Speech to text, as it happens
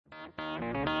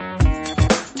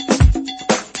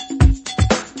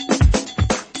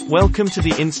Welcome to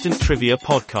the Instant Trivia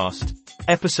Podcast,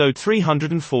 episode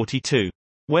 342,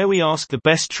 where we ask the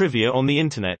best trivia on the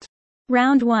internet.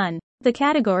 Round 1. The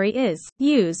category is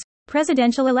Use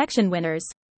Presidential Election Winners.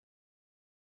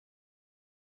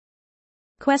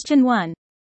 Question 1.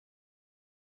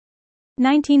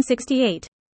 1968.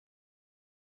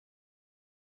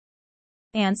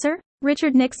 Answer: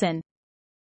 Richard Nixon.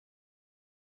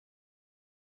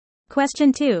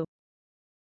 Question 2.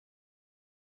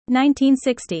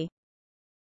 1960.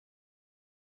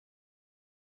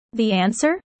 The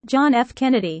answer: John F.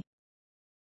 Kennedy.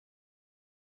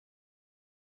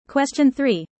 Question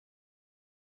 3.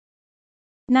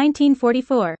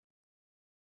 1944.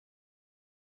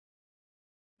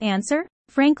 Answer: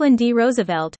 Franklin D.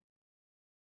 Roosevelt.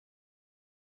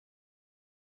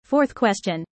 Fourth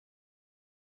question.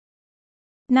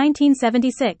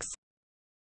 1976.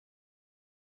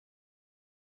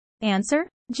 Answer: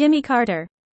 Jimmy Carter.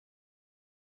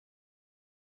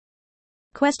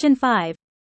 Question 5.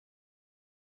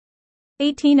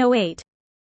 1808.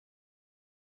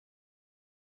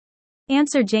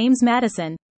 Answer: James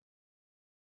Madison.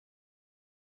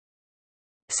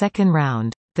 Second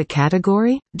round. The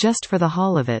category, just for the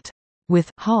hall of it.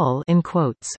 With hall in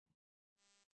quotes.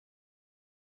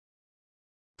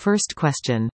 First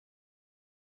question.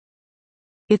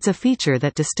 It's a feature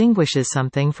that distinguishes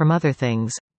something from other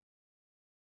things.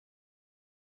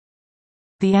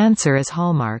 The answer is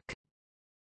hallmark.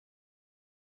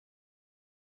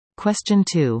 Question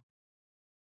 2.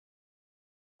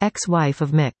 Ex-wife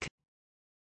of Mick.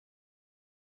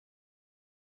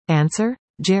 Answer: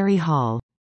 Jerry Hall.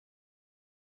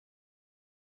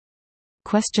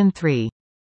 Question 3.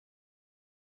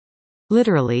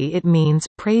 Literally it means,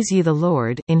 praise ye the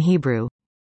Lord, in Hebrew.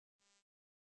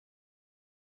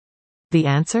 The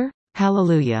answer: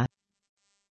 Hallelujah.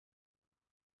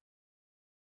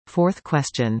 Fourth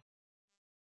question.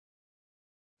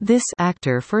 This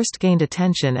actor first gained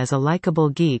attention as a likable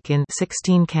geek in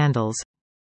 16 Candles.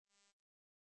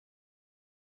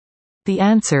 The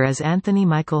answer is Anthony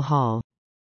Michael Hall.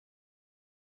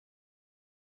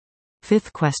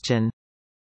 Fifth question.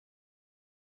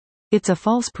 It's a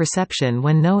false perception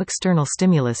when no external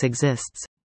stimulus exists.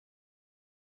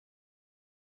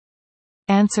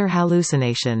 Answer: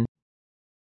 hallucination.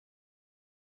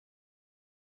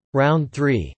 Round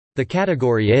 3. The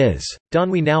category is Don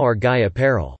We Now Our Guy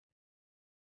Apparel.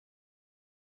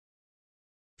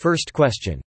 First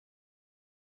question.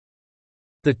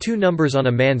 The two numbers on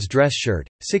a man's dress shirt,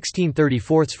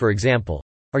 16/34 for example,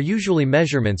 are usually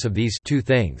measurements of these two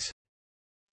things.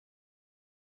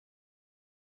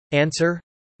 Answer: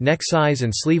 neck size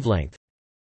and sleeve length.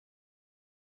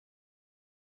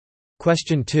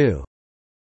 Question 2.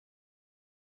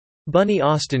 Bunny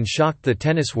Austin shocked the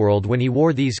tennis world when he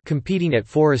wore these competing at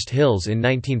Forest Hills in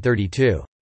 1932.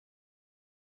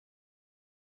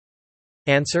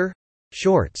 Answer: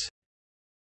 shorts.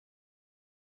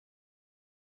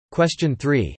 Question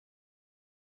 3.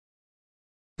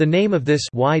 The name of this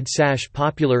wide sash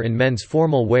popular in men's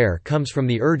formal wear comes from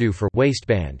the Urdu for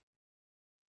waistband.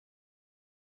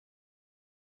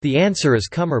 The answer is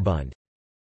cummerbund.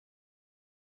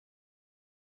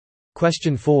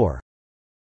 Question 4.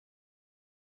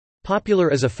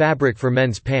 Popular as a fabric for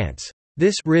men's pants.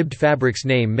 This ribbed fabric's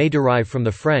name may derive from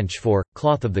the French for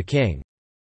cloth of the king.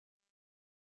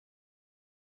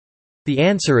 The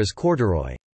answer is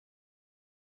corduroy.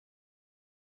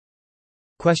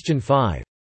 Question 5.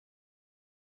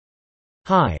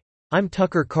 Hi. I'm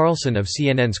Tucker Carlson of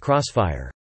CNN's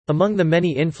Crossfire. Among the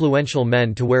many influential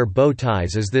men to wear bow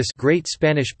ties is this great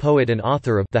Spanish poet and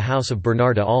author of The House of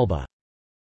Bernarda Alba.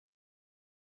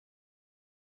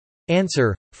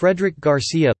 Answer: Frederick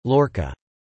Garcia Lorca.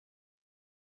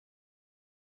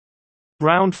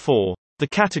 Round 4. The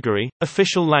category,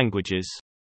 official languages.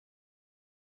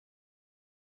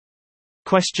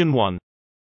 Question 1.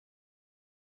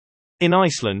 In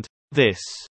Iceland, this.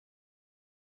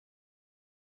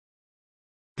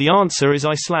 The answer is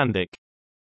Icelandic.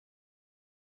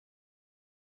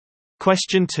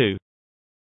 Question 2.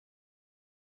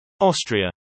 Austria.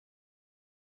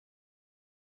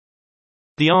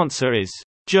 The answer is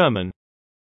German.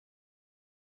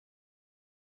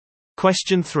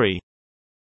 Question 3.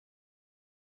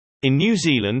 In New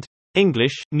Zealand,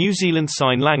 English, New Zealand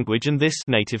Sign Language and this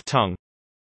native tongue.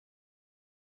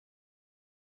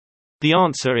 The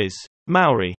answer is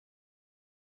Maori.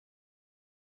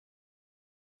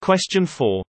 Question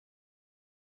 4.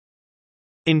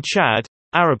 In Chad,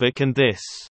 Arabic and this.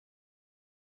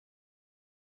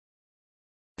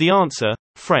 The answer,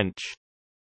 French.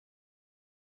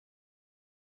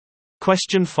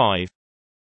 Question 5.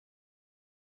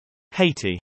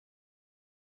 Haiti.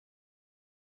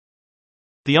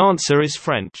 The answer is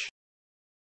French.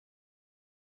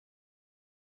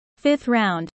 Fifth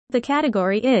round. The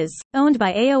category is owned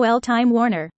by AOL Time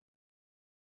Warner.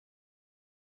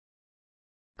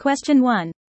 Question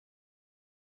 1.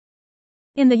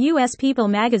 In the U.S. People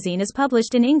magazine is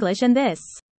published in English and this.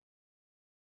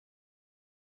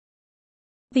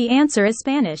 The answer is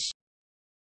Spanish.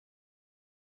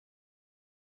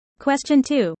 Question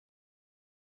 2.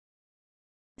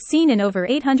 Seen in over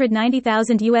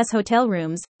 890,000 U.S. hotel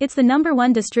rooms, it's the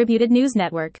 #1 distributed news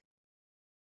network.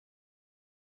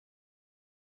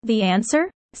 The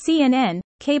answer? CNN,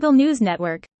 Cable News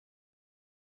Network.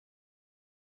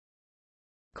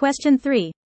 Question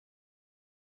 3.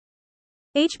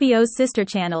 HBO's sister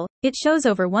channel, it shows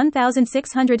over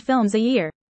 1,600 films a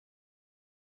year.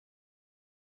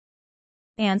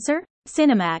 Answer?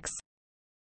 Cinemax.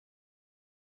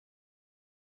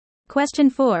 Question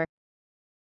 4.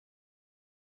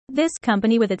 This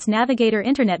company with its Navigator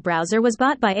internet browser was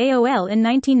bought by AOL in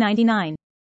 1999.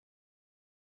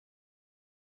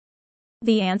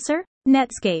 The answer?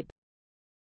 Netscape.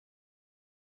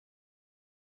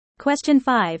 Question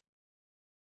 5.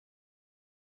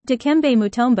 Dikembe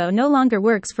Mutombo no longer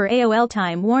works for AOL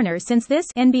Time Warner since this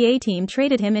NBA team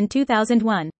traded him in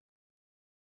 2001.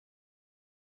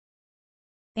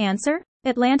 Answer?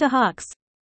 Atlanta Hawks.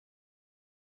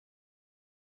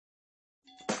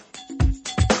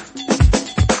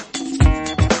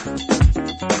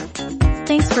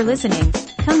 Thanks for listening.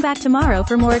 Come back tomorrow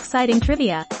for more exciting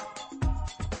trivia.